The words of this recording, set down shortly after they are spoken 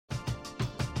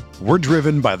We're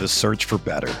driven by the search for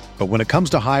better. But when it comes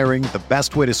to hiring, the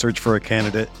best way to search for a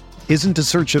candidate isn't to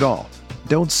search at all.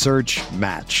 Don't search,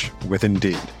 match with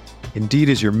Indeed. Indeed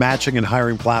is your matching and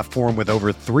hiring platform with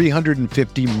over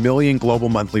 350 million global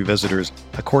monthly visitors,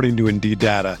 according to Indeed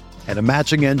data, and a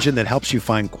matching engine that helps you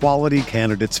find quality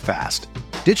candidates fast.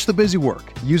 Ditch the busy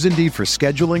work. Use Indeed for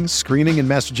scheduling, screening, and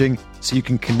messaging so you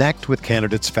can connect with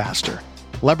candidates faster.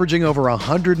 Leveraging over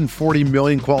 140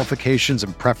 million qualifications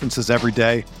and preferences every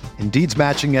day, Indeed's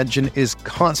matching engine is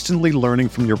constantly learning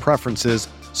from your preferences,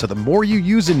 so the more you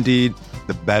use Indeed,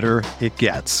 the better it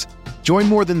gets. Join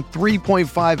more than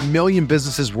 3.5 million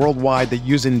businesses worldwide that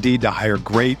use Indeed to hire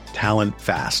great talent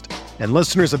fast. And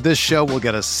listeners of this show will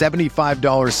get a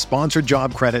 $75 sponsored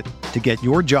job credit to get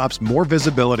your jobs more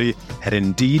visibility at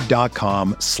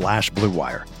Indeed.com/Blue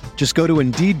Wire. Just go to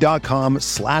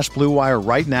Indeed.com/Blue Wire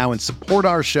right now and support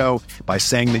our show by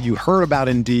saying that you heard about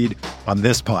Indeed on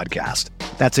this podcast.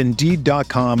 That's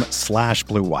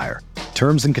Indeed.com/Blue Wire.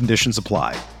 Terms and conditions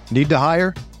apply. Need to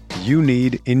hire? You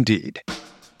need Indeed.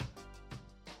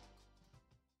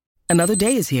 Another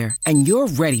day is here, and you're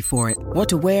ready for it. What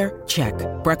to wear? Check.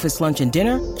 Breakfast, lunch, and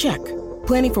dinner? Check.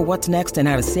 Planning for what's next and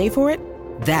how to save for it?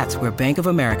 That's where Bank of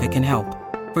America can help.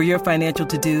 For your financial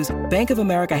to-dos, Bank of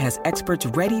America has experts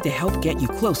ready to help get you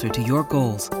closer to your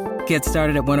goals. Get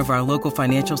started at one of our local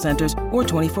financial centers or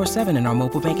 24/7 in our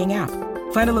mobile banking app.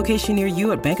 Find a location near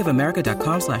you at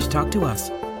bankofamerica.com/talktous.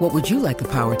 What would you like the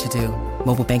power to do?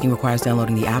 Mobile banking requires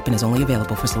downloading the app and is only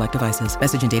available for select devices.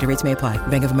 Message and data rates may apply.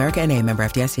 Bank of America N.A., member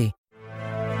FDIC.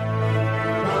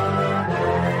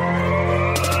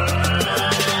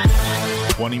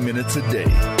 20 minutes a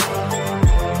day,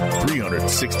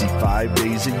 365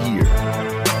 days a year.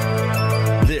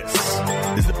 This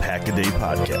is the Pack-A-Day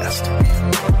Podcast.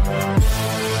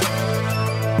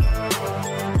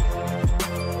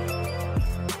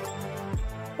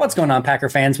 What's going on, Packer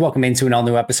fans? Welcome into an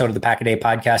all-new episode of the Pack-A-Day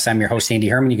Podcast. I'm your host, Andy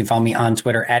Herman. You can follow me on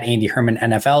Twitter at Andy Herman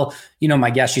NFL. You know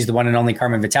my guest. She's the one and only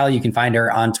Carmen Vitale. You can find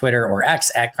her on Twitter or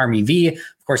X at Carmi V.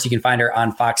 Of course, you can find her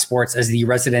on Fox Sports as the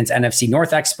resident NFC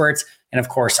North expert. And of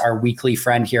course, our weekly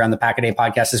friend here on the Pack-A-Day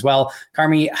Podcast as well.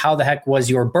 Carmi, how the heck was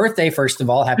your birthday? First of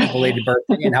all, happy belated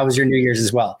birthday. And how was your New Year's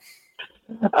as well?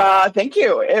 Thank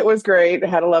you. It was great. I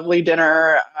had a lovely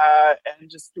dinner and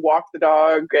just walked the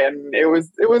dog, and it was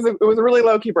a really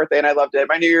low key birthday, and I loved it.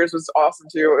 My New Year's was awesome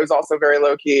too. It was also very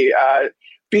low key,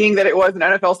 being that it was an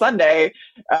NFL Sunday.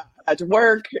 I had to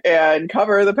work and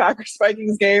cover the Packers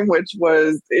Vikings game, which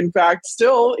was in fact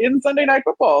still in Sunday Night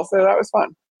Football. So that was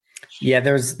fun. Yeah,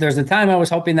 there's a time I was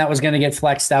hoping that was going to get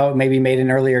flexed out, maybe made an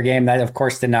earlier game. That, of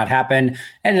course, did not happen.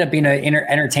 Ended up being an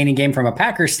entertaining game from a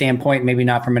Packers standpoint, maybe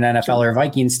not from an NFL or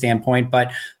Vikings standpoint,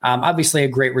 but obviously a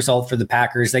great result for the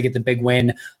Packers. They get the big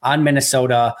win on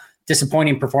Minnesota.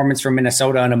 Disappointing performance from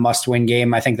Minnesota in a must-win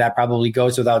game. I think that probably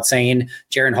goes without saying.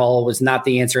 Jaren Hall was not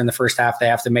the answer in the first half. They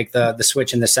have to make the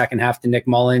switch in the second half to Nick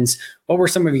Mullins. What were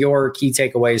some of your key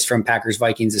takeaways from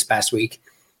Packers-Vikings this past week?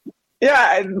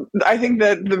 Yeah, I think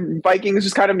that the Vikings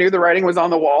just kind of knew the writing was on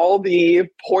the wall. The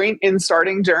point in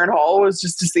starting Jaren Hall was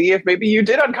just to see if maybe you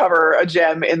did uncover a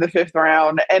gem in the fifth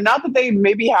round. And not that they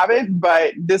maybe haven't,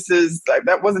 but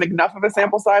that wasn't enough of a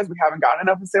sample size. We haven't gotten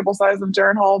enough of a sample size of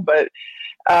Jaren Hall. But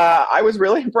I was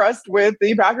really impressed with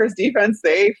the Packers defense.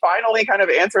 They finally kind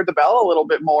of answered the bell a little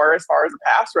bit more as far as the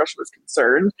pass rush was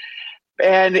concerned.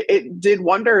 And it did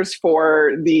wonders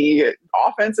for the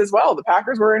offense as well. The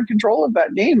Packers were in control of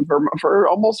that game for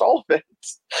almost all of it.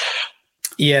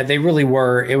 Yeah, they really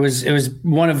were. It was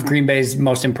one of Green Bay's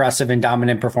most impressive and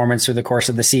dominant performance through the course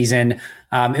of the season.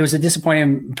 It was a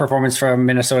disappointing performance from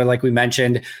Minnesota, like we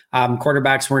mentioned.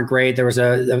 Quarterbacks weren't great. There was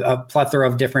a plethora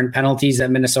of different penalties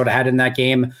that Minnesota had in that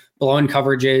game, blown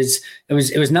coverages. It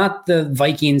was not the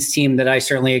Vikings team that I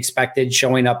certainly expected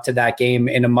showing up to that game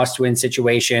in a must-win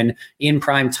situation in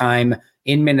prime time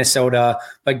in Minnesota.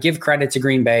 But give credit to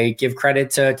Green Bay. Give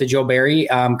credit to Joe Barry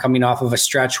coming off of a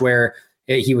stretch where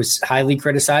he was highly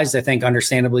criticized, I think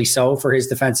understandably so, for his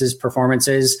defense's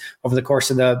performances over the course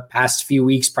of the past few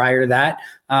weeks prior to that.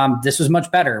 This was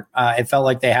much better. It felt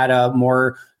like they had a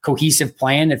more cohesive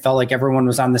plan. It felt like everyone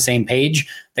was on the same page.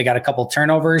 They got a couple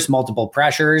turnovers, multiple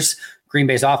pressures. Green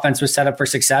Bay's offense was set up for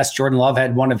success. Jordan Love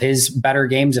had one of his better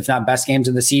games, if not best games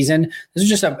of the season. This was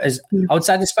just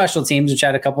outside the special teams, which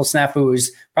had a couple snafus,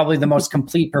 probably the most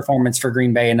complete performance for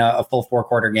Green Bay in a full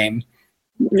four-quarter game.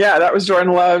 Yeah, that was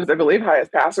Jordan Love's, I believe,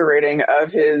 highest passer rating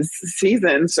of his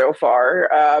season so far.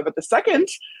 But the second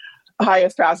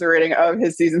highest passer rating of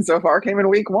his season so far came in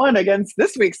week one against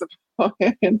this week's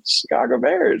opponent, Chicago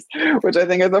Bears, which I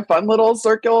think is a fun little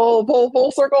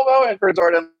full circle moment for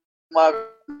Jordan Love.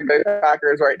 Green Bay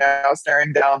Packers right now,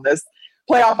 staring down this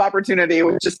playoff opportunity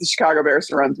with just the Chicago Bears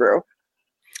to run through.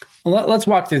 Well, let's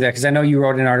walk through that, because I know you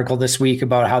wrote an article this week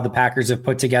about how the Packers have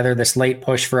put together this late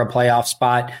push for a playoff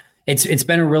spot. It's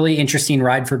been a really interesting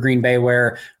ride for Green Bay,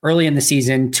 where early in the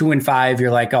season, 2-5,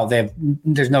 you're like, oh,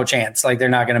 there's no chance. Like, they're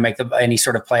not going to make any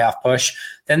sort of playoff push.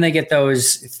 Then they get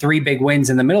those 3 big wins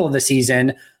in the middle of the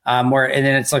season, and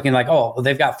then it's looking like, oh, well,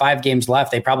 they've got 5 games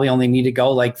left. They probably only need to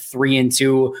go like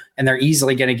 3-2, and they're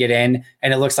easily going to get in.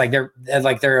 And it looks like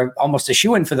they're almost a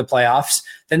shoo-in for the playoffs.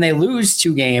 Then they lose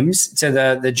 2 games to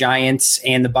the Giants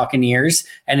and the Buccaneers,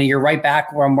 and you're right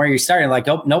back from where you started. Like,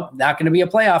 oh, nope, not going to be a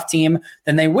playoff team.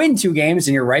 Then they win 2 games,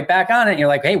 and you're right back on it. And you're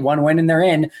like, hey, 1 win and they're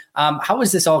in. How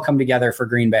has this all come together for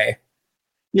Green Bay?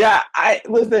 Yeah,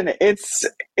 listen,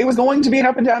 it was going to be an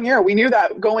up and down year. We knew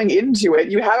that going into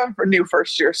it. You have a new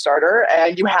first-year starter,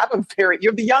 and you have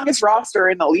the youngest roster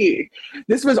in the league.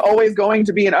 This was always going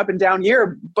to be an up and down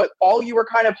year, but all you were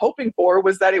kind of hoping for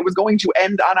was that it was going to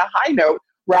end on a high note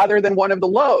rather than one of the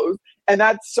lows. And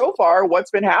that's so far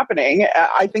what's been happening.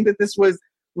 I think that this was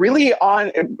really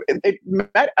it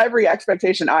met every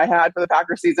expectation I had for the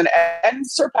Packers season and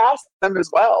surpassed them as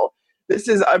well. This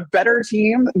is a better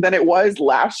team than it was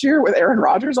last year with Aaron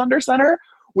Rodgers under center,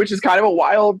 which is kind of a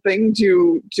wild thing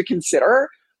to consider.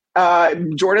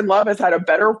 Jordan Love has had a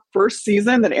better first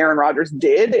season than Aaron Rodgers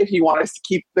did, if you want to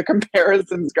keep the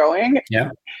comparisons going.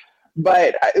 Yeah.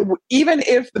 But even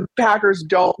if the Packers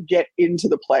don't get into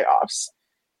the playoffs,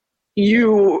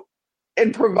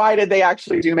 and provided they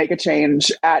actually do make a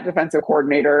change at defensive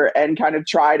coordinator and kind of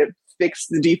try to fix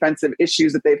the defensive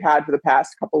issues that they've had for the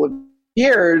past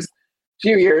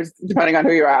few years, depending on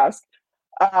who you ask,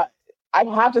 I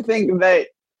have to think that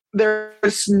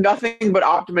there's nothing but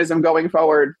optimism going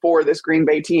forward for this Green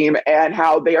Bay team and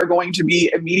how they are going to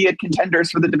be immediate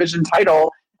contenders for the division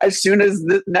title as soon as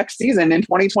the next season in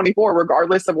 2024,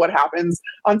 regardless of what happens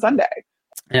on Sunday.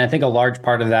 And I think a large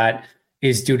part of that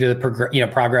is due to the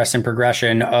progress and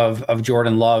progression of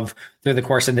Jordan Love through the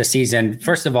course of the season.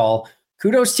 First of all,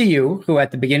 kudos to you, who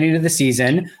at the beginning of the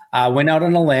season went out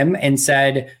on a limb and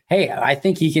said, hey, I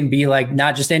think he can be like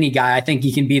not just any guy. I think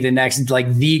he can be the next,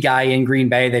 like the guy in Green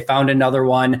Bay. They found another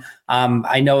one.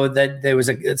 I know that there was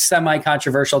a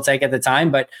semi-controversial take at the time,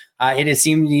 but it is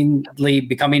seemingly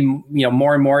becoming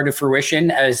more and more to fruition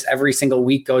as every single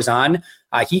week goes on.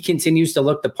 He continues to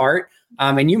look the part.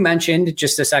 And you mentioned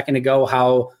just a second ago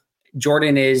how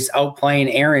Jordan is outplaying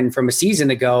Aaron from a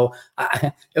season ago.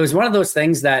 It was one of those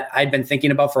things that I'd been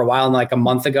thinking about for a while. And like a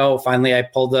month ago, finally I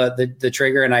pulled the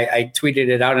trigger and I tweeted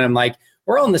it out, and I'm like,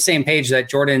 we're all on the same page that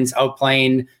Jordan's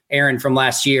outplaying Aaron from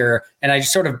last year. And I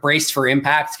just sort of braced for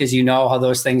impact, because you know how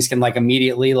those things can like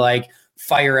immediately like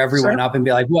fire everyone up and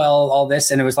be like, well, all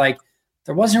this. And it was like,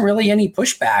 there wasn't really any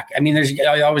pushback. I mean, there's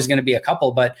always going to be a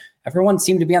couple, but everyone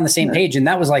seemed to be on the same page. And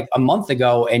that was like a month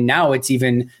ago. And now it's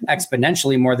even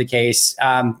exponentially more the case.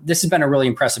 This has been a really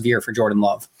impressive year for Jordan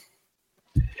Love.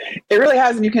 It really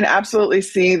has. And you can absolutely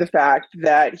see the fact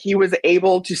that he was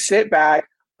able to sit back,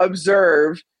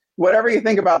 observe. Whatever you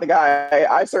think about the guy,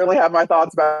 I certainly have my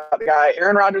thoughts about the guy.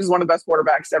 Aaron Rodgers is one of the best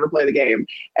quarterbacks to ever play the game.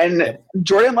 And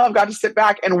Jordan Love got to sit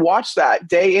back and watch that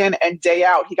day in and day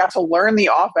out. He got to learn the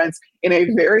offense in a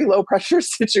very low pressure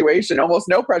situation, almost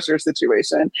no pressure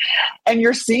situation. And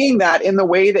you're seeing that in the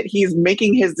way that he's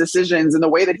making his decisions and the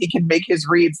way that he can make his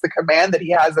reads, the command that he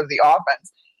has of the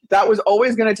offense. That was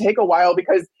always going to take a while,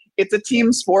 because it's a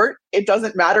team sport. It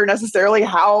doesn't matter necessarily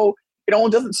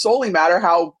it doesn't solely matter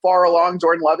how far along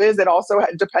Jordan Love is. It also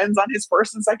depends on his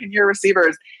first and second year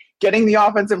receivers, getting the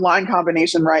offensive line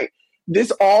combination right. This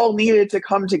all needed to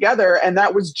come together, and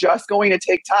that was just going to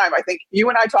take time. I think you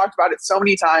and I talked about it so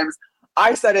many times.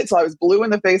 I said it till I was blue in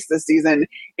the face this season.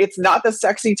 It's not the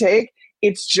sexy take.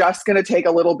 It's just going to take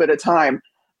a little bit of time.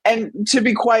 And to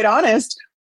be quite honest,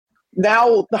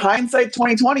 now the hindsight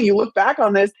 2020, you look back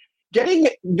on this, getting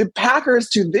the Packers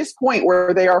to this point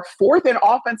where they are 4th in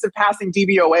offensive passing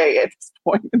DVOA at this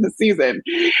point in the season,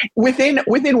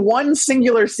 within one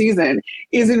singular season,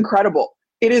 is incredible.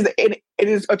 It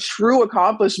is a true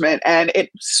accomplishment, and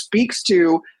it speaks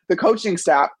to the coaching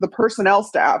staff, the personnel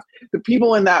staff, the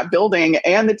people in that building,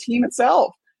 and the team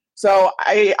itself. So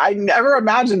I never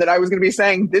imagined that I was going to be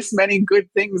saying this many good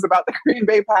things about the Green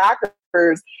Bay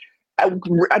Packers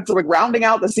rounding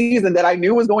out the season that I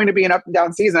knew was going to be an up and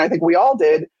down season. I think we all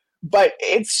did, but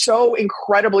it's so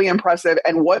incredibly impressive.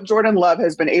 And what Jordan Love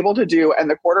has been able to do and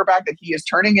the quarterback that he is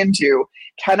turning into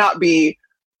cannot be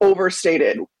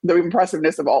overstated, the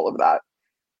impressiveness of all of that.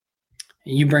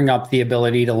 You bring up the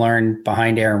ability to learn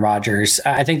behind Aaron Rodgers.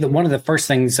 I think that one of the first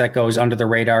things that goes under the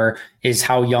radar is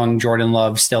how young Jordan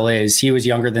Love still is. He was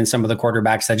younger than some of the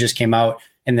quarterbacks that just came out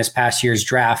in this past year's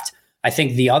draft. I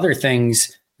think the other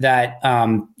things that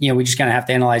we just kind of have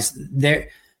to analyze,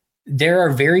 there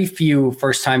are very few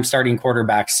first-time starting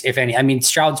quarterbacks, if any. I mean,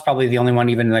 Stroud's probably the only one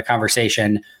even in the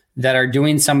conversation that are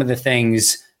doing some of the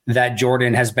things that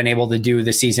Jordan has been able to do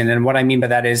this season. And what I mean by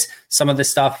that is some of the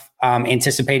stuff,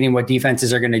 anticipating what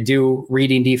defenses are going to do,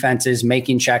 reading defenses,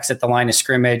 making checks at the line of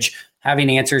scrimmage, having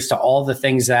answers to all the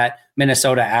things that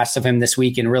Minnesota asked of him this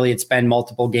week. And really, it's been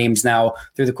multiple games now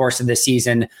through the course of this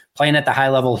season, playing at the high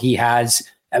level he has.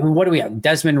 I mean, what do we have?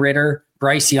 Desmond Ridder,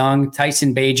 Bryce Young,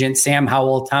 Tyson Bagent, Sam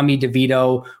Howell, Tommy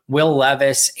DeVito, Will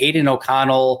Levis, Aiden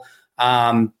O'Connell,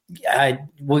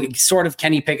 sort of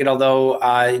Kenny Pickett, although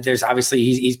there's obviously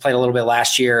he's played a little bit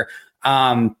last year.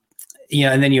 And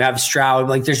then you have Stroud.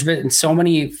 Like, there's been so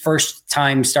many first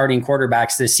time starting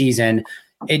quarterbacks this season.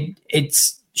 It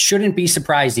shouldn't be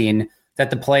surprising that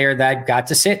the player that got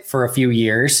to sit for a few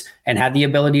years and had the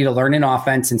ability to learn an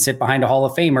offense and sit behind a Hall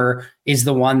of Famer is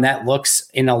the one that looks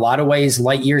in a lot of ways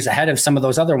light years ahead of some of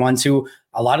those other ones who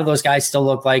a lot of those guys still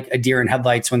look like a deer in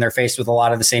headlights when they're faced with a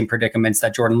lot of the same predicaments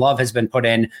that Jordan Love has been put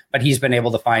in, but he's been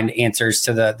able to find answers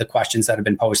to the questions that have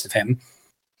been posed of him.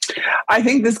 I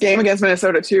think this game against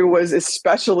Minnesota too was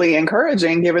especially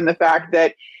encouraging given the fact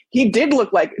that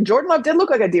Jordan Love did look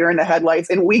like a deer in the headlights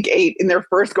in week 8 in their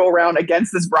first go around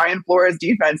against this Brian Flores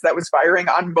defense that was firing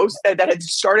on that had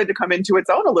started to come into its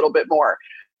own a little bit more.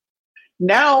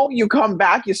 Now you come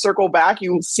back, you circle back,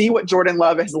 you see what Jordan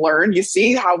Love has learned, you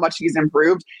see how much he's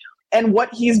improved and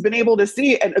what he's been able to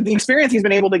see and the experience he's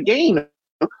been able to gain,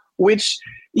 which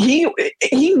he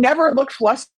never looked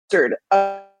flustered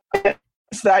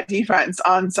against that defense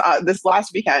on this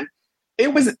last weekend.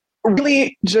 It was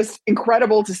really just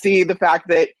incredible to see the fact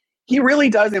that he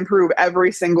really does improve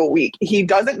every single week. He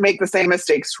doesn't make the same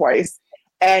mistakes twice,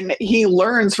 and he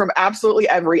learns from absolutely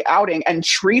every outing and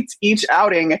treats each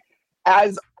outing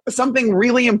as something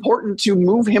really important to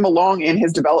move him along in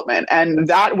his development. And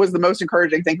that was the most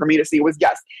encouraging thing for me to see was,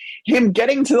 yes, him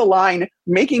getting to the line,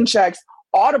 making checks,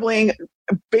 audibling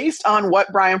based on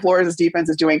what Brian Flores' defense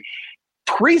is doing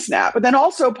pre-snap, but then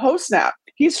also post-snap.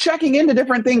 He's checking into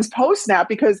different things post-snap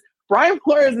because Brian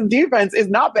Flores' defense is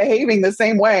not behaving the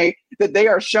same way that they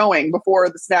are showing before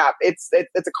the snap. It's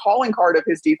a calling card of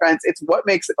his defense. It's what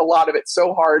makes a lot of it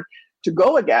so hard to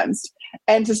go against.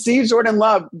 And to see Jordan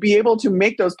Love be able to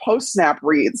make those post-snap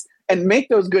reads and make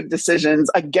those good decisions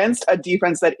against a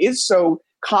defense that is so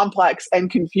complex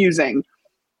and confusing,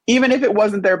 even if it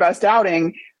wasn't their best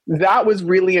outing, that was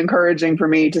really encouraging for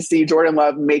me to see Jordan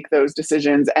Love make those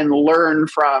decisions and learn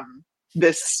from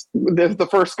the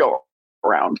first go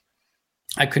around.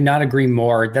 I could not agree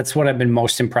more. That's what I've been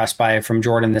most impressed by from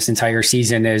Jordan this entire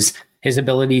season is his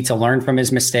ability to learn from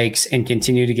his mistakes and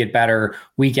continue to get better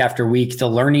week after week. The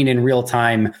learning in real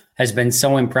time has been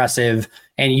so impressive.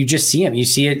 And you just see him. You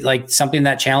see it like something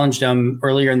that challenged him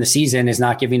earlier in the season is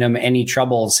not giving him any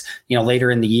troubles, later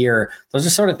in the year. Those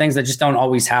are sort of things that just don't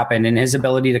always happen. And his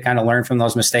ability to kind of learn from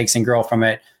those mistakes and grow from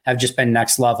it have just been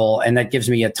next level. And that gives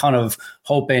me a ton of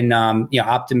hope and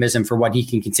optimism for what he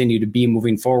can continue to be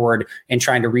moving forward and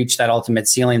trying to reach that ultimate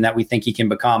ceiling that we think he can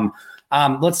become.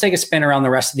 Let's take a spin around the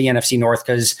rest of the NFC North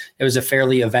because it was a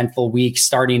fairly eventful week,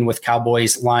 starting with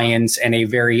Cowboys, Lions, and a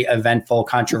very eventful,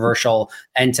 controversial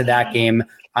end to that game.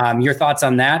 Your thoughts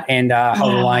on that and how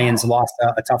the Lions lost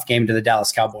a tough game to the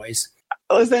Dallas Cowboys?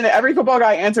 Listen, every football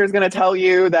guy answer is going to tell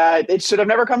you that it should have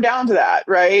never come down to that,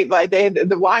 right? Like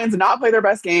the Lions did not play their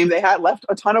best game. They had left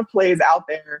a ton of plays out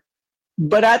there.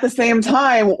 But at the same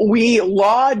time, we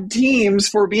laud teams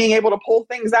for being able to pull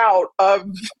things out of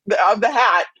the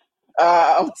hat.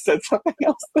 I almost said something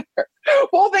else there.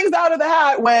 Pull things out of the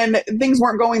hat when things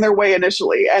weren't going their way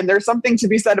initially. And there's something to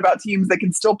be said about teams that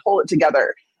can still pull it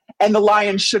together. And the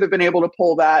Lions should have been able to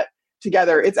pull that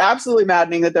together. It's absolutely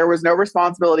maddening that there was no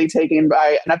responsibility taken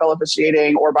by NFL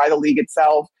officiating or by the league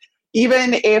itself.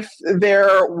 Even if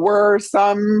there were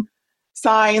some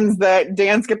signs that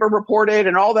Dan Skipper reported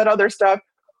and all that other stuff,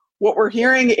 what we're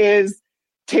hearing is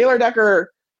Taylor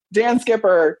Decker, Dan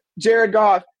Skipper, Jared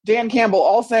Goff, Dan Campbell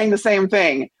all saying the same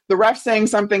thing. The refs saying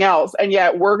something else, and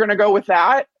yet we're going to go with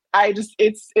that.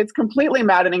 It's completely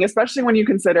maddening, especially when you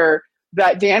consider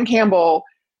that Dan Campbell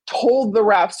told the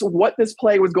refs what this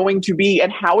play was going to be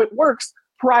and how it works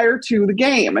prior to the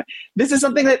game. This is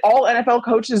something that all NFL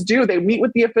coaches do. They meet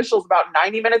with the officials about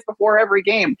 90 minutes before every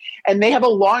game, and they have a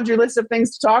laundry list of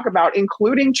things to talk about,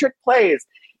 including trick plays,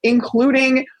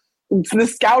 including the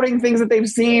scouting things that they've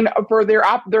seen for their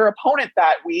opponent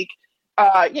that week.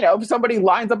 if somebody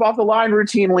lines up off the line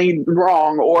routinely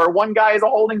wrong, or one guy is a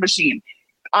holding machine.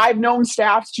 I've known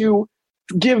staffs to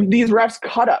give these refs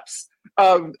cut-ups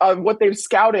of what they've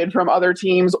scouted from other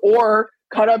teams, or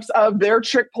cut-ups of their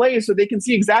trick plays so they can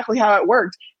see exactly how it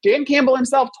worked. Dan Campbell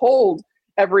himself told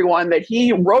everyone that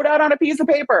he wrote out on a piece of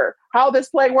paper how this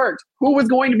play worked, who was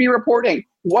going to be reporting,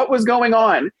 what was going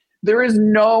on. There is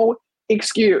no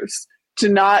excuse to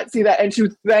not see that, and to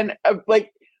then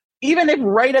even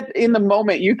if in the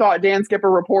moment you thought Dan Skipper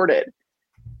reported,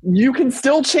 you can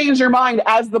still change your mind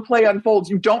as the play unfolds.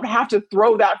 You don't have to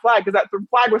throw that flag, because that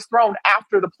flag was thrown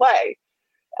after the play.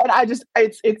 And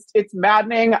it's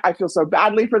maddening. I feel so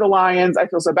badly for the Lions. I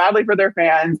feel so badly for their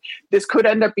fans. This could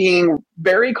end up being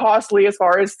very costly as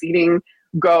far as seating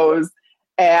goes.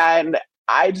 And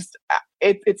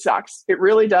it sucks. It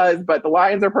really does. But the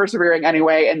Lions are persevering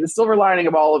anyway. And the silver lining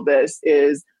of all of this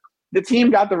is the team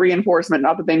got the reinforcement,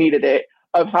 not that they needed it,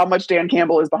 of how much Dan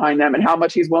Campbell is behind them and how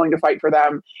much he's willing to fight for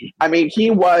them. I mean,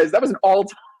 that was an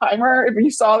all-timer. If you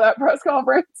saw that press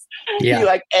conference, He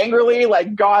angrily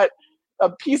got a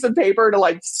piece of paper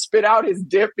to spit out his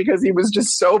dip because he was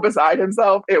just so beside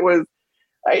himself. It was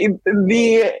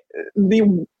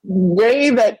the way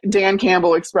that Dan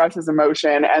Campbell expresses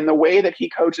emotion and the way that he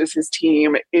coaches his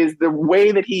team is the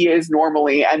way that he is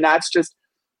normally. And that's just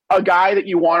a guy that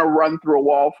you want to run through a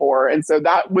wall for. And so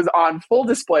that was on full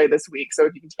display this week. So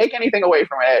if you can take anything away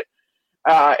from it,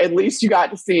 at least you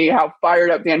got to see how fired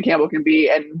up Dan Campbell can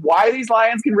be and why these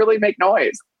Lions can really make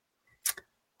noise.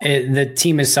 The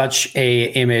team is such a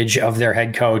image of their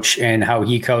head coach and how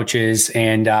he coaches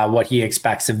and what he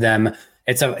expects of them.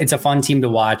 It's a fun team to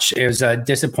watch. It was a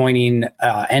disappointing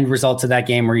end result to that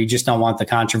game where you just don't want the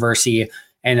controversy.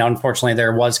 And unfortunately,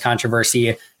 there was controversy.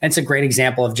 And it's a great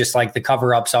example of just the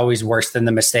cover-up's always worse than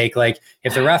the mistake.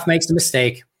 If the ref makes a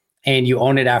mistake and you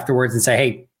own it afterwards and say,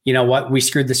 hey, you know what? We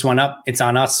screwed this one up. It's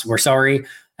on us. We're sorry.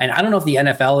 And I don't know if the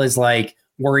NFL is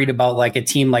worried about a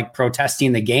team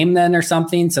protesting the game then or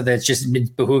something, so that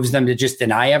it behooves them to just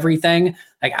deny everything.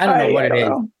 I don't know what it is.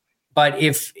 But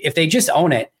if they just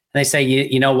own it and they say,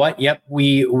 you know what? Yep,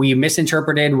 we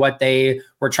misinterpreted what they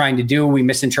were trying to do. We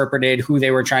misinterpreted who they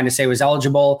were trying to say was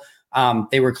eligible.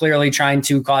 They were clearly trying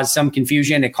to cause some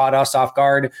confusion. It caught us off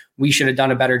guard. We should have done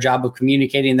a better job of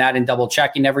communicating that and double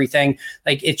checking everything.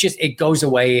 It goes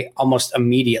away almost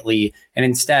immediately. And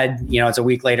instead, it's a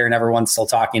week later and everyone's still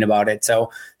talking about it.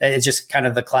 So it's just kind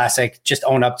of the classic, just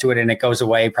own up to it and it goes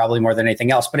away probably more than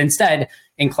anything else. But instead,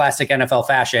 in classic NFL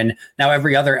fashion, now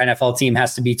every other NFL team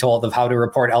has to be told of how to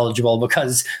report eligible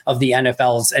because of the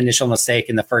NFL's initial mistake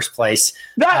in the first place.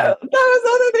 That was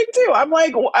the other thing too. I'm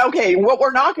like, okay, what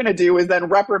we're not going to do is then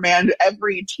reprimand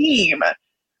every team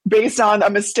based on a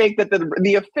mistake that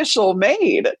the official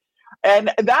made.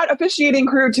 And that officiating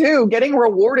crew too, getting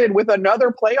rewarded with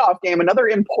another playoff game, another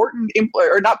important,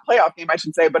 or not playoff game, I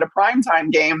should say, but a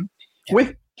primetime game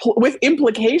with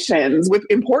implications, with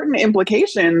important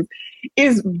implications,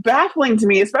 is baffling to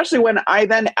me, especially when I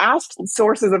then asked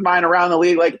sources of mine around the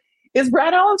league, is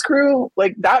Brad Allen's crew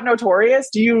that notorious?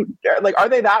 Are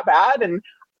they that bad? And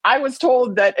I was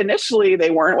told that initially they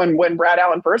weren't when Brad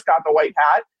Allen first got the white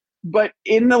hat, but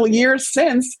in the years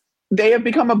since, they have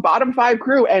become a bottom 5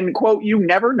 crew, and quote, you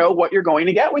never know what you're going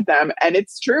to get with them. And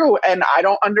it's true. And I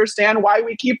don't understand why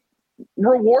we keep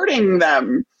rewarding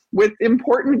them with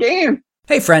important games.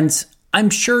 Hey friends, I'm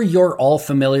sure you're all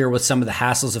familiar with some of the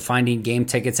hassles of finding game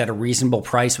tickets at a reasonable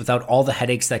price without all the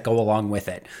headaches that go along with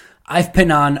it. I've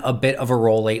been on a bit of a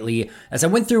roll lately as I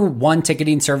went through one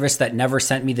ticketing service that never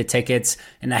sent me the tickets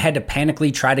and I had to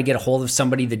panically try to get a hold of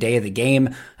somebody the day of the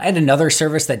game. I had another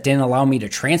service that didn't allow me to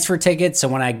transfer tickets, so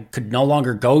when I could no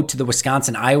longer go to the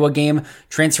Wisconsin-Iowa game,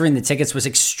 transferring the tickets was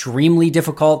extremely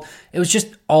difficult. It was just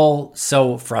all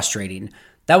so frustrating.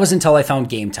 That was until I found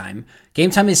Game Time.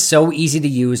 Game Time is so easy to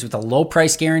use with a low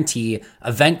price guarantee,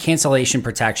 event cancellation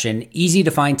protection, easy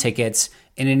to find tickets,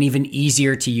 and an even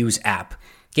easier to use app.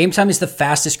 Game Time is the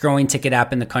fastest growing ticket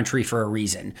app in the country for a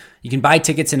reason. You can buy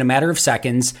tickets in a matter of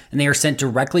seconds, and they are sent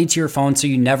directly to your phone so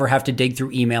you never have to dig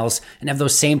through emails and have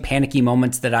those same panicky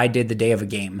moments that I did the day of a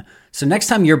game. So next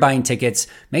time you're buying tickets,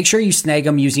 make sure you snag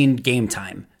them using Game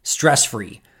Time.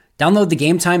 Stress-free. Download the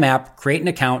Game Time app, create an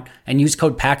account, and use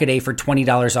code PACKADAY for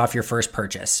 $20 off your first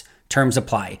purchase. Terms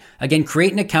apply. Again,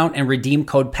 create an account and redeem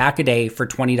code PACKADAY for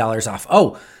 $20 off.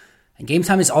 Oh, and Game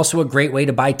Time is also a great way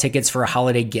to buy tickets for a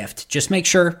holiday gift. Just make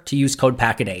sure to use code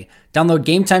PACKADAY. Download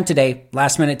Game Time today.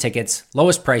 Last minute tickets,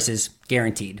 lowest prices,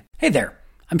 guaranteed. Hey there.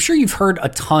 I'm sure you've heard a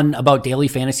ton about daily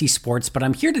fantasy sports, but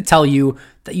I'm here to tell you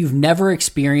that you've never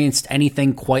experienced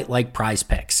anything quite like Prize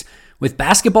Picks. With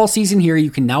basketball season here, you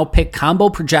can now pick combo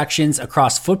projections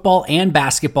across football and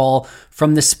basketball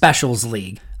from the Specials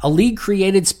League, a league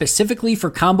created specifically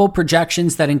for combo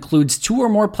projections that includes 2 or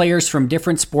more players from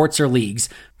different sports or leagues.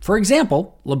 For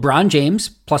example, LeBron James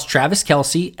plus Travis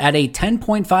Kelce at a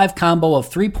 10.5 combo of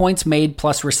 3 points made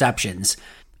plus receptions.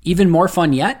 Even more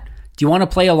fun yet? Do you want to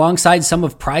play alongside some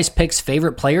of Prize Picks'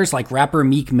 favorite players like rapper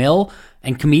Meek Mill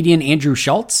and comedian Andrew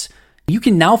Schultz? You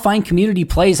can now find community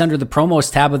plays under the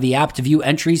promos tab of the app to view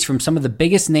entries from some of the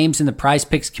biggest names in the Prize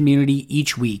Picks community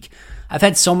each week. I've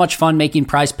had so much fun making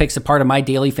Prize Picks a part of my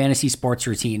daily fantasy sports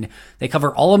routine. They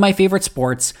cover all of my favorite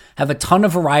sports, have a ton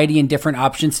of variety and different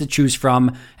options to choose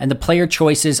from, and the player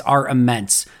choices are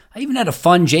immense. I even had a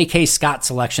fun J.K. Scott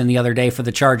selection the other day for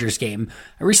the Chargers game.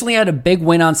 I recently had a big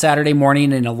win on Saturday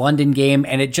morning in a London game,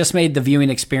 and it just made the viewing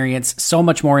experience so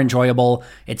much more enjoyable.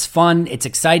 It's fun, it's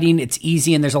exciting, it's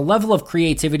easy, and there's a level of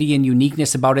creativity and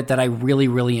uniqueness about it that I really,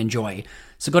 really enjoy.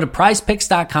 So go to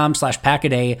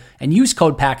prizepicks.com/packaday and use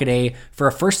code packaday for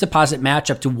a first deposit match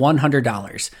up to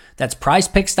 $100. That's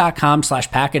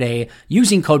prizepicks.com/packaday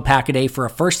using code packaday for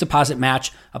a first deposit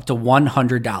match up to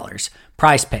 $100.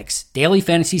 Prize Picks, daily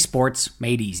fantasy sports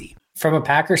made easy. From a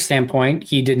Packers standpoint,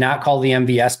 he did not call the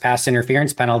MVS pass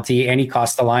interference penalty, and he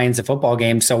cost the Lions a football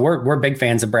game. So we're big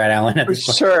fans of Brad Allen at this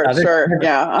point. Sure,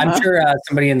 yeah. I'm sure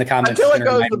somebody in the comments until it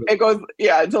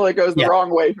goes the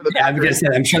wrong way for the Packers.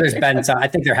 I'm sure there's been some. I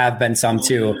think there have been some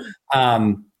too.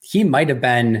 He might have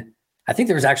been. I think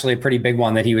there was actually a pretty big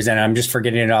one that he was in. I'm just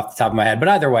forgetting it off the top of my head. But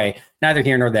either way, neither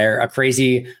here nor there. A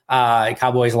crazy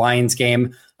Cowboys-Lions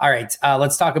game. All right,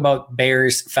 let's talk about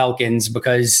Bears-Falcons,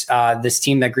 because this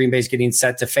team that Green Bay is getting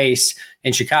set to face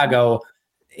in Chicago,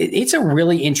 it's a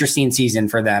really interesting season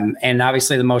for them. And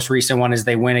obviously the most recent one is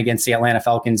they win against the Atlanta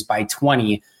Falcons by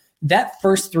 20. That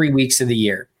first 3 weeks of the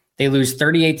year, they lose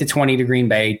 38-20 to Green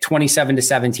Bay,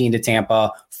 27-17 to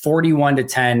Tampa,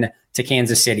 41-10 to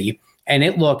Kansas City. And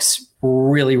it looks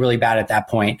really, really bad at that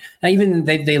point. And even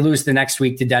they lose the next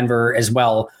week to Denver as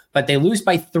well, but they lose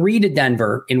by 3 to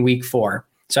Denver in week 4.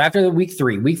 So after the week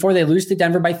 4, they lose to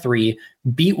Denver by 3,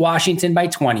 beat Washington by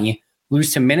 20,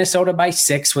 lose to Minnesota by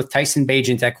 6 with Tyson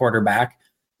Bagent at quarterback,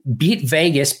 beat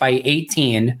Vegas by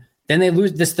 18. Then they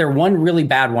lose this. Their one really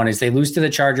bad one is they lose to the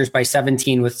Chargers by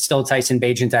 17 with still Tyson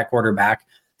Bagent at quarterback.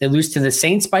 They lose to the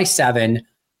Saints by 7,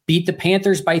 beat the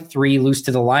Panthers by 3, lose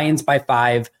to the Lions by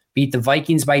 5, beat the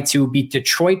Vikings by 2, beat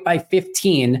Detroit by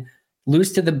 15,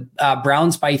 lose to the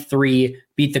Browns by 3,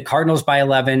 beat the Cardinals by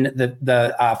 11,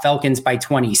 the Falcons by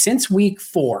 20. Since week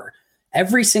 4,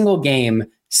 every single game,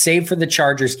 save for the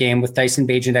Chargers game with Tyson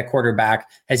Bagent at quarterback,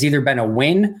 has either been a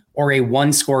win or a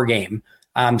one-score game.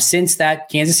 Since that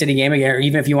Kansas City game, again, or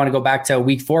even if you want to go back to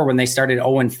week 4 when they started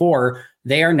 0-4,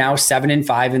 they are now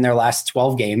 7-5 in their last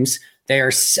 12 games. They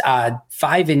are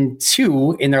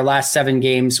 5-2 in their last 7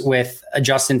 games with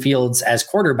Justin Fields as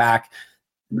quarterback.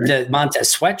 The Montez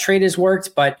Sweat trade has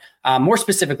worked, but more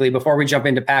specifically, before we jump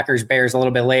into Packers Bears a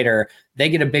little bit later, they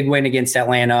get a big win against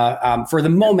Atlanta. For the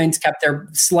moment, kept their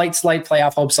slight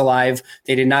playoff hopes alive.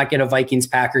 They did not get a Vikings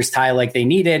Packers tie like they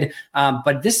needed,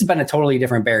 but this has been a totally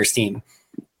different Bears team.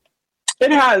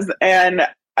 It has, and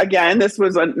again, this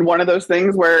was one of those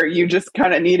things where you just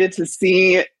kind of needed to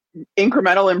see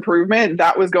incremental improvement.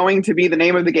 That was going to be the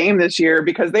name of the game this year,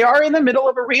 because they are in the middle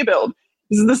of a rebuild.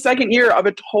 This is the second year of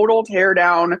a total tear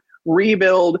down,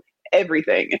 rebuild,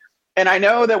 everything. And I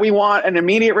know that we want an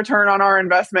immediate return on our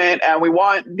investment, and we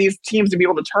want these teams to be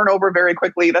able to turn over very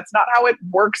quickly. That's not how it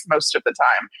works most of the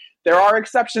time. There are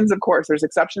exceptions, of course. There's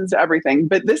exceptions to everything.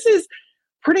 But this is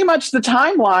pretty much the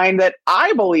timeline that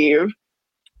I believe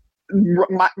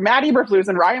Matt Eberflus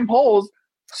and Ryan Poles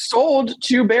sold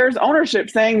to Bears ownership,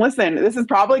 saying, listen, this is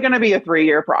probably going to be a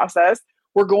 3-year process.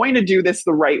 We're going to do this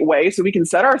the right way so we can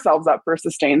set ourselves up for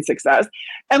sustained success.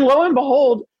 And lo and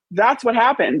behold, that's what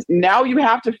happened. Now you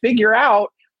have to figure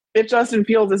out if Justin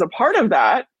Fields is a part of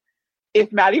that, if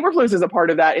Matt Eberflus is a part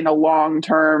of that in the long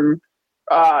term,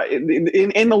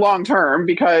 in the long term,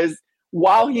 because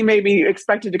while he may be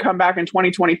expected to come back in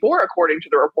 2024, according to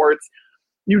the reports,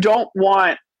 you don't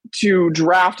want to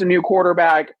draft a new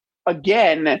quarterback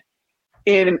again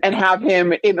and have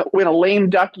him in a lame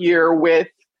duck year with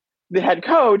the head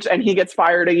coach and he gets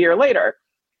fired a year later.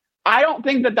 I don't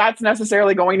think that that's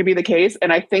necessarily going to be the case.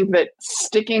 And I think that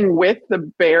sticking with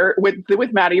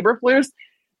with Matt Eberflus,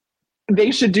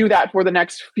 they should do that for the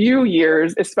next few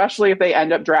years, especially if they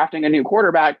end up drafting a new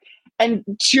quarterback. And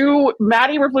to Matt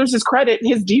Eberflus's credit,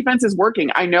 his defense is working.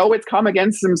 I know it's come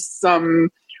against some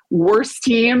worse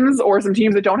teams or some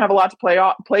teams that don't have a lot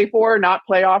to play for, not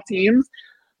playoff teams.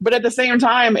 But at the same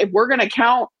time, if we're going to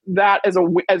count that as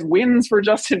wins for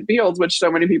Justin Fields, which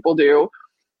so many people do,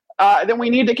 then we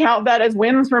need to count that as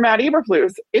wins for Matt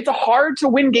Eberflus. It's hard to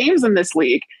win games in this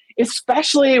league,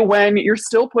 especially when you're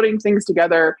still putting things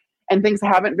together and things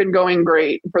haven't been going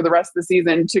great for the rest of the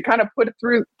season. To kind of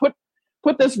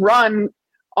put this run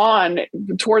on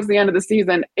towards the end of the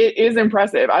season, it is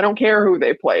impressive. I don't care who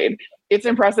they played. It's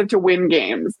impressive to win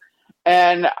games.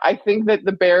 And I think that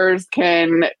the Bears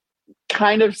can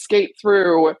kind of skate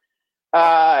through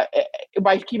by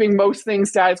keeping most things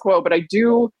status quo. But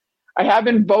I have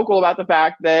been vocal about the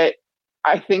fact that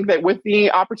I think that with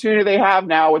the opportunity they have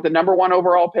now with the number 1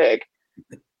 overall pick,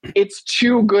 it's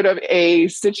too good of a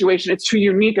situation. It's too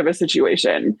unique of a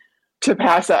situation to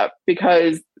pass up,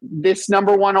 because this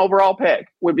number 1 overall pick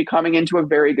would be coming into a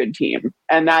very good team.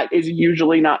 And that is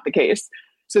usually not the case.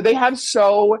 So they have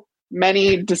so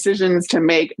many decisions to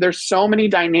make. There's so many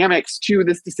dynamics to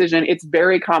this decision. It's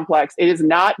very complex. It is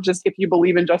not just if you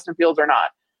believe in Justin Fields or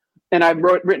not. And I've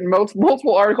written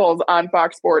multiple articles on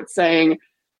Fox Sports saying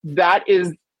that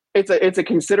it's a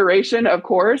consideration, of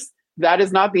course. That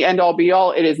is not the end all be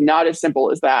all. It is not as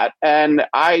simple as that. And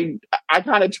I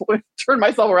kind of turn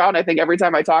myself around, I think, every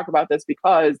time I talk about this,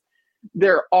 because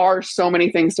there are so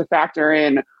many things to factor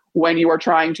in when you are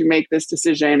trying to make this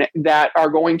decision that are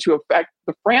going to affect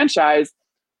the franchise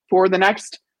for the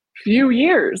next few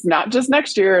years, not just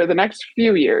next year, the next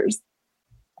few years.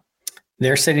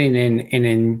 They're sitting in an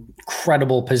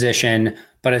incredible position,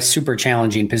 but a super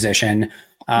challenging position.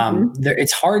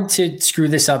 It's hard to screw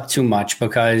this up too much,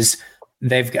 because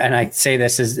and I say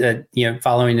this as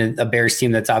following a Bears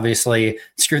team that's obviously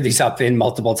screwed these up in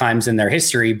multiple times in their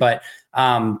history. But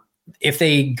if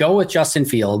they go with Justin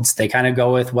Fields, they kind of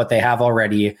go with what they have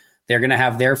already. They're going to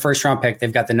have their first round pick.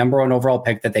 They've got the number 1 overall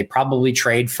pick that they probably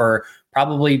trade for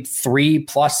probably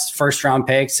 3+ first round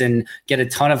picks and get a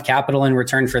ton of capital in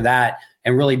return for that,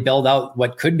 and really build out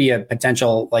what could be a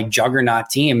potential like juggernaut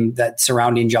team that's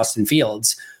surrounding Justin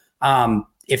Fields.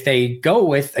 If they go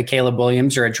with a Caleb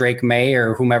Williams or a Drake May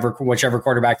or whichever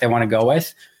quarterback they want to go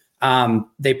with,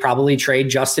 they probably trade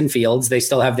Justin Fields. They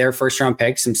still have their first round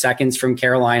pick, some seconds from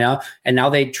Carolina. And now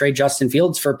they trade Justin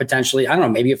Fields for potentially, I don't know,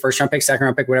 maybe a first round pick, second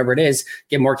round pick, whatever it is,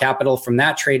 get more capital from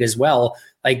that trade as well.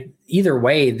 Like either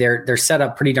way, they're set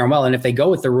up pretty darn well. And if they go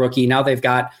with the rookie, now they've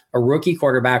got a rookie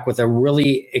quarterback with a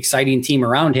really exciting team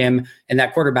around him. And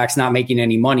that quarterback's not making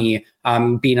any money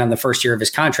being on the first year of his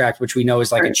contract, which we know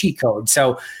is like a cheat code.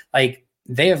 So like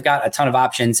they have got a ton of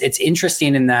options. It's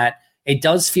interesting in that it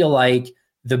does feel like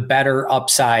the better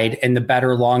upside and the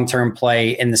better long-term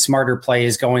play and the smarter play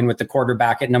is going with the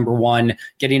quarterback at number 1,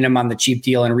 getting him on the cheap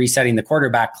deal and resetting the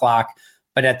quarterback clock.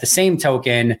 But at the same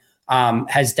token,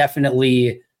 has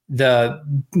definitely the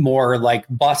more like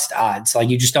bust odds. Like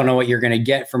you just don't know what you're going to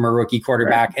get from a rookie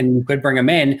quarterback, right? And you could bring him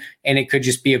in and it could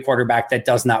just be a quarterback that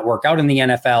does not work out in the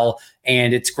NFL.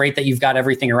 And it's great that you've got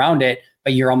everything around it,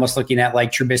 but you're almost looking at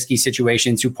like Trubisky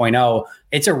situation 2.0.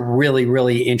 It's a really,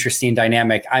 really interesting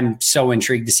dynamic. I'm so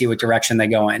intrigued to see what direction they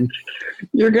go in.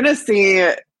 You're going to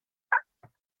see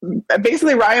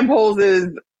basically Ryan Poles'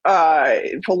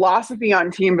 philosophy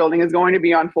on team building is going to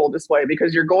be on full display,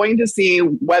 because you're going to see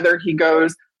whether he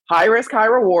goes high risk, high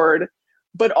reward,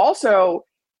 but also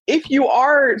if you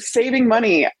are saving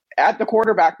money at the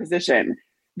quarterback position,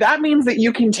 that means that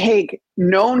you can take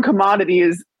known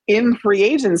commodities in free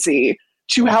agency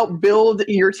to help build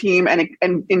your team and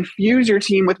infuse your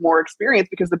team with more experience,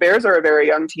 because the Bears are a very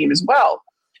young team as well.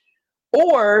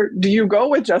 Or do you go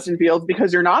with Justin Fields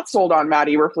because you're not sold on Matt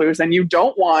Eberflus and you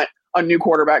don't want a new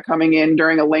quarterback coming in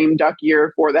during a lame duck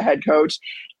year for the head coach?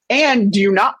 And do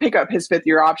you not pick up his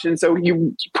 5th-year option so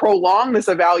you prolong this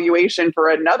evaluation for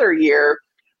another year,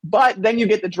 but then you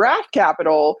get the draft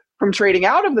capital from trading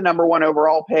out of the number 1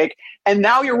 overall pick, and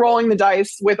now you're rolling the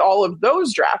dice with all of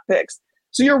those draft picks.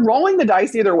 So you're rolling the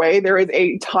dice either way. There is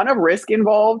a ton of risk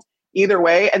involved either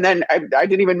way. And then I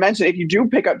didn't even mention, if you do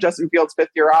pick up Justin Fields'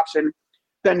 5th-year option,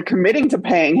 then committing to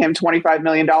paying him $25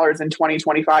 million in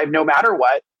 2025, no matter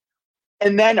what.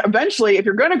 And then eventually, if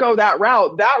you're going to go that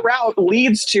route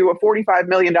leads to a $45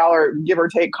 million give or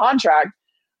take contract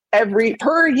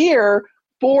per year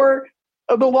for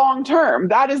the long term.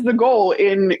 That is the goal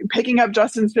in picking up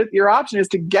Justin's 5th-year option, is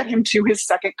to get him to his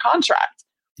second contract,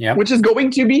 which is going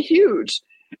to be huge.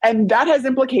 And that has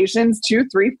implications 2,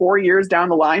 3, 4 years down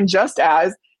the line, just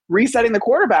as resetting the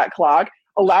quarterback clock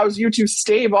allows you to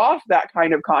stave off that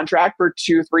kind of contract for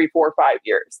 2, 3, 4, 5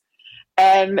 years.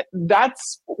 And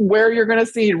that's where you're going to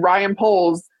see Ryan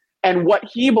Poles and what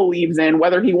he believes in,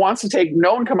 whether he wants to take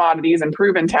known commodities and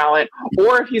proven talent,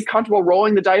 or if he's comfortable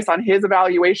rolling the dice on his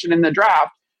evaluation in the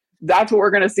draft. That's what we're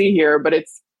going to see here. But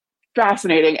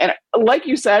fascinating. And like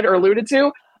you said or alluded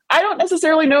to, I don't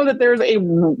necessarily know that there's a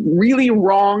really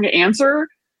wrong answer.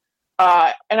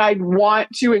 And I want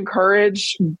to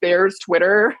encourage Bears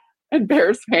Twitter and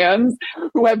Bears fans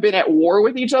who have been at war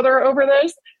with each other over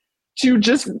this to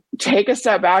just take a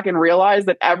step back and realize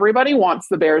that everybody wants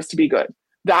the Bears to be good.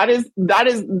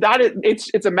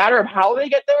 It's a matter of how they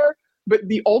get there, but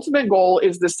the ultimate goal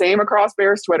is the same across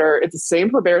Bears Twitter. It's the same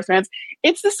for Bears fans.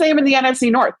 It's the same in the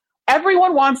NFC North.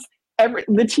 Everyone wants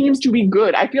the teams to be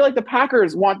good. I feel like the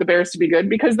Packers want the Bears to be good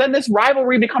because then this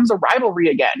rivalry becomes a rivalry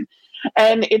again.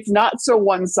 And it's not so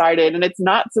one-sided and it's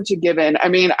not such a given. I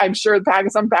mean, I'm sure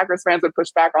some Packers fans would push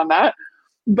back on that.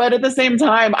 But at the same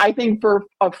time, I think for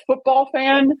a football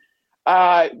fan,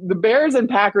 the Bears and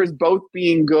Packers both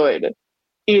being good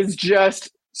is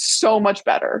just so much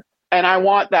better. And I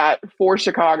want that for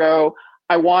Chicago.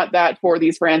 I want that for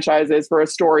these franchises, for a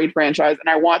storied franchise. And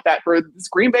I want that for this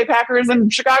Green Bay Packers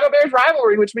and Chicago Bears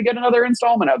rivalry, which we get another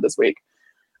installment of this week.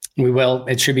 We will.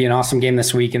 It should be an awesome game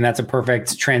this week, and that's a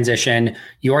perfect transition.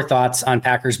 Your thoughts on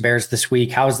Packers Bears this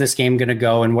week? How is this game going to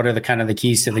go, and what are the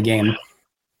keys to the game?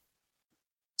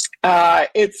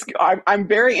 I'm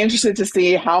very interested to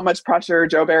see how much pressure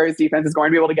Joe Barry's defense is going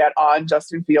to be able to get on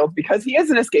Justin Fields because he is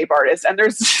an escape artist, and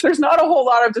there's not a whole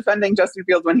lot of defending Justin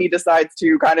Fields when he decides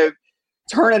to kind of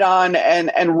turn it on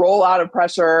and roll out of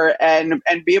pressure and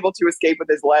be able to escape with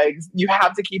his legs. You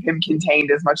have to keep him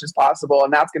contained as much as possible,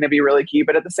 and that's going to be really key.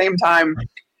 But at the same time,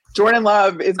 Jordan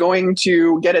Love is going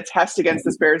to get a test against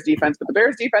this Bears defense, but the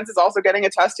Bears defense is also getting a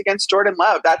test against Jordan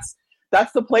Love.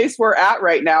 That's the place we're at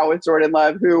right now with Jordan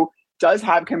Love, who does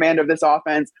have command of this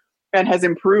offense and has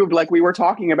improved, like we were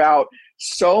talking about,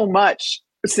 so much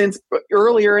since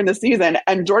earlier in the season.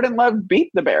 And Jordan Love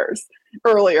beat the Bears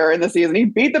earlier in the season. He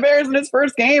beat the Bears in his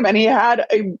first game, and he had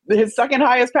his second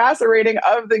highest passer rating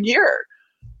of the year.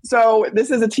 So this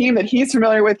is a team that he's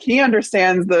familiar with. He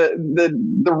understands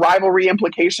the rivalry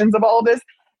implications of all of this.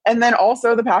 And then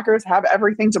also the Packers have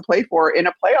everything to play for in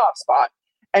a playoff spot.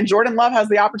 And Jordan Love has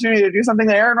the opportunity to do something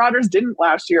that Aaron Rodgers didn't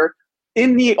last year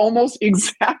in the almost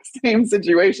exact same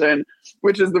situation,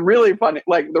 which is the really fun,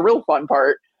 the real fun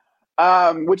part.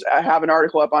 Which I have an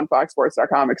article up on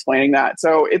foxsports.com explaining that.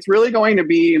 So it's really going to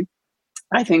be,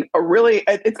 I think,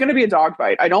 it's going to be a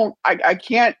dogfight. I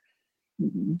can't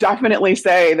definitely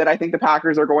say that I think the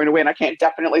Packers are going to win. I can't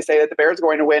definitely say that the Bears are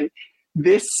going to win.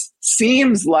 This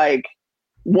seems like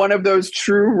one of those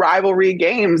true rivalry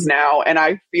games now, and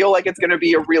I feel like it's going to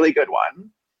be a really good one.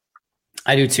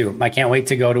 I do too. I can't wait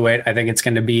to go to it. I think it's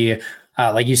going to be,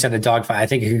 like you said, a dogfight. I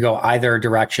think it could go either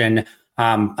direction.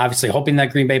 Obviously hoping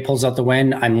that Green Bay pulls out the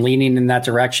win. I'm leaning in that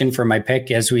direction for my pick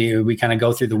as we kind of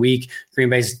go through the week. Green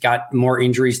Bay's got more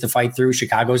injuries to fight through.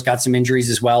 Chicago's got some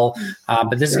injuries as well.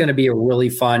 But this is going to be a really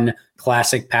fun,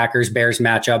 classic Packers-Bears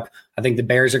matchup. I think the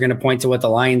Bears are going to point to what the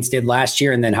Lions did last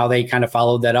year and then how they kind of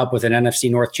followed that up with an NFC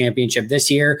North championship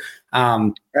this year.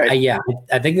 Right.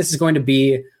 I think this is going to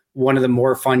be one of the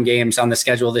more fun games on the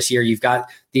schedule this year. You've got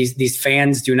these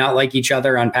fans do not like each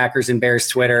other on Packers and Bears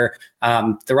Twitter.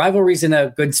 The rivalry's in a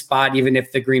good spot, even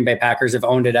if the Green Bay Packers have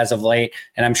owned it as of late.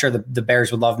 And I'm sure the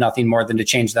Bears would love nothing more than to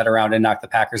change that around and knock the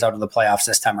Packers out of the playoffs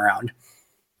this time around.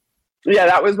 Yeah,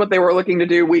 that was what they were looking to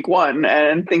do week one,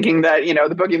 and thinking that,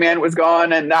 the boogeyman was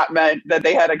gone, and that meant that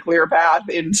they had a clear path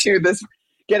into this,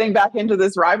 getting back into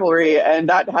this rivalry. And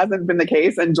that hasn't been the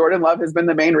case. And Jordan Love has been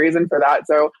the main reason for that.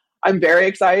 So I'm very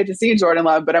excited to see Jordan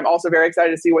Love, but I'm also very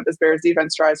excited to see what this Bears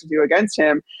defense tries to do against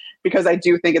him, because I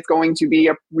do think it's going to be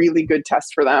a really good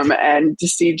test for them, and to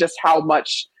see just how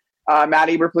much Matt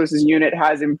Eberflus's unit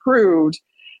has improved.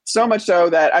 So much so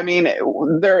that,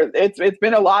 it's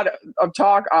been a lot of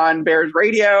talk on Bears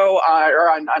radio or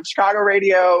on Chicago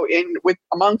radio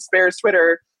amongst Bears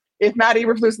Twitter. If Matt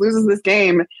Eberflus loses this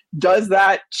game, does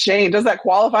that change? Does that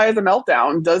qualify as a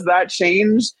meltdown? Does that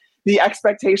change the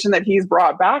expectation that he's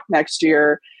brought back next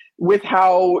year, with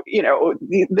how,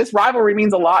 this rivalry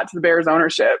means a lot to the Bears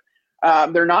ownership?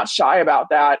 They're not shy about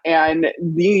that. And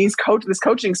this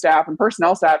coaching staff and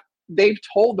personnel staff, they've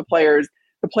told the players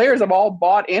have all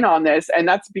bought in on this. And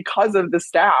that's because of the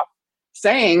staff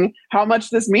saying how much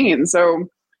this means.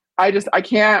 So I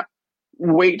can't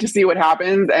wait to see what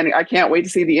happens. And I can't wait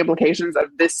to see the implications of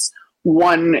this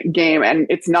one game. And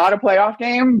it's not a playoff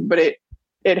game, but it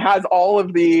has all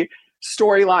of the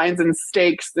storylines and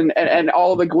stakes and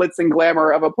all the glitz and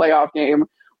glamour of a playoff game,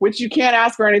 which you can't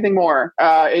ask for anything more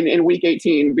in week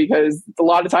 18, because a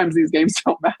lot of times these games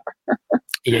don't matter.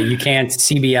 Yeah, you can't.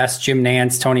 CBS, Jim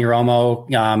Nance, Tony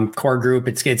Romo, core group.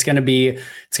 It's going to be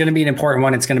an important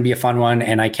one. It's going to be a fun one,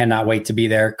 and I cannot wait to be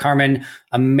there. Carmen,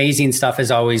 amazing stuff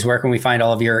as always. Where can we find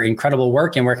all of your incredible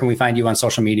work, and where can we find you on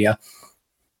social media?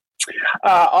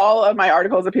 All of my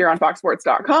articles appear on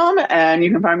foxsports.com, and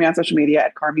you can find me on social media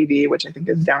at CarmyV, which I think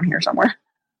is down here somewhere.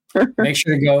 Make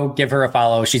sure to go give her a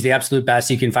follow. She's the absolute best.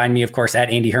 You can find me, of course, at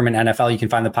Andy Herman NFL. You can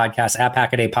find the podcast at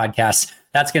Pack-A-Day Podcast.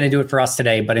 That's going to do it for us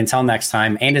today. But until next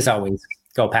time, and as always,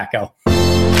 go Pack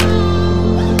Go.